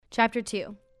Chapter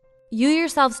 2. You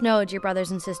yourselves know, dear brothers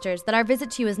and sisters, that our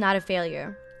visit to you is not a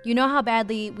failure. You know how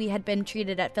badly we had been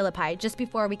treated at Philippi just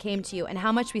before we came to you and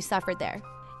how much we suffered there.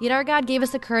 Yet our God gave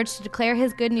us the courage to declare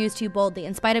his good news to you boldly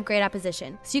in spite of great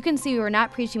opposition. So you can see we were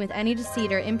not preaching with any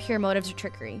deceit or impure motives or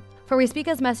trickery. For we speak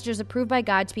as messengers approved by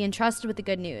God to be entrusted with the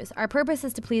good news. Our purpose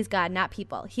is to please God, not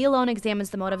people. He alone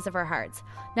examines the motives of our hearts.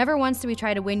 Never once did we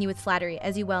try to win you with flattery,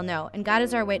 as you well know, and God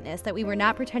is our witness that we were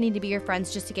not pretending to be your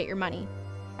friends just to get your money.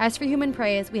 As for human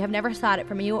praise, we have never sought it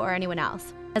from you or anyone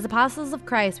else. As apostles of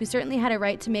Christ, we certainly had a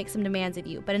right to make some demands of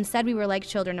you, but instead we were like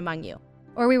children among you.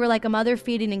 Or we were like a mother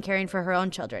feeding and caring for her own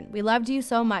children. We loved you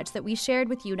so much that we shared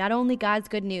with you not only God's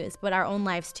good news, but our own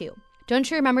lives too.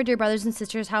 Don't you remember, dear brothers and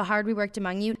sisters, how hard we worked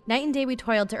among you? Night and day we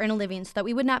toiled to earn a living so that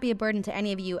we would not be a burden to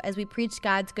any of you as we preached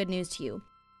God's good news to you.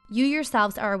 You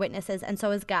yourselves are our witnesses, and so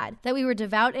is God, that we were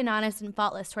devout and honest and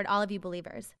faultless toward all of you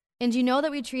believers. And you know that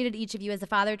we treated each of you as a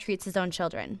father treats his own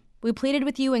children. We pleaded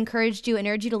with you, encouraged you, and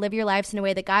urged you to live your lives in a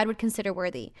way that God would consider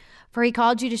worthy, for he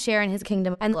called you to share in his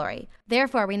kingdom and glory.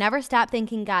 Therefore, we never stopped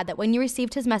thanking God that when you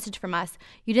received his message from us,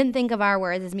 you didn't think of our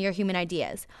words as mere human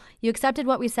ideas. You accepted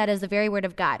what we said as the very word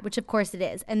of God, which of course it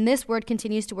is, and this word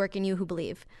continues to work in you who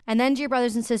believe. And then, dear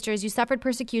brothers and sisters, you suffered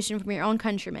persecution from your own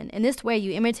countrymen. In this way,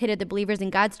 you imitated the believers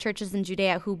in God's churches in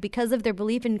Judea, who, because of their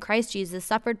belief in Christ Jesus,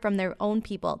 suffered from their own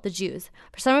people, the Jews.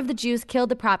 For some of the Jews killed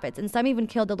the prophets, and some even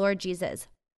killed the Lord Jesus.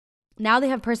 Now they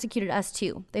have persecuted us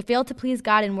too. They fail to please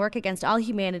God and work against all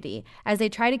humanity, as they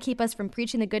try to keep us from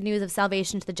preaching the good news of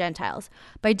salvation to the Gentiles.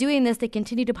 By doing this, they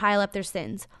continue to pile up their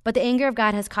sins, but the anger of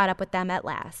God has caught up with them at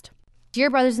last.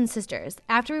 Dear brothers and sisters,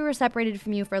 after we were separated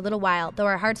from you for a little while, though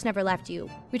our hearts never left you,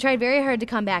 we tried very hard to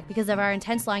come back because of our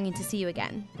intense longing to see you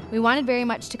again. We wanted very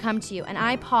much to come to you, and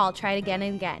I, Paul, tried again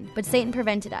and again, but Satan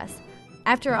prevented us.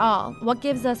 After all, what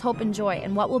gives us hope and joy,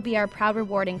 and what will be our proud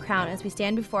reward and crown as we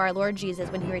stand before our Lord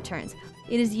Jesus when he returns?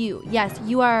 It is you. Yes,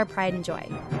 you are our pride and joy.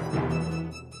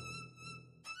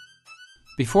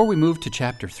 Before we move to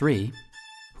chapter 3,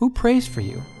 who prays for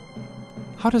you?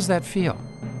 How does that feel?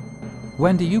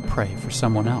 When do you pray for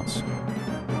someone else?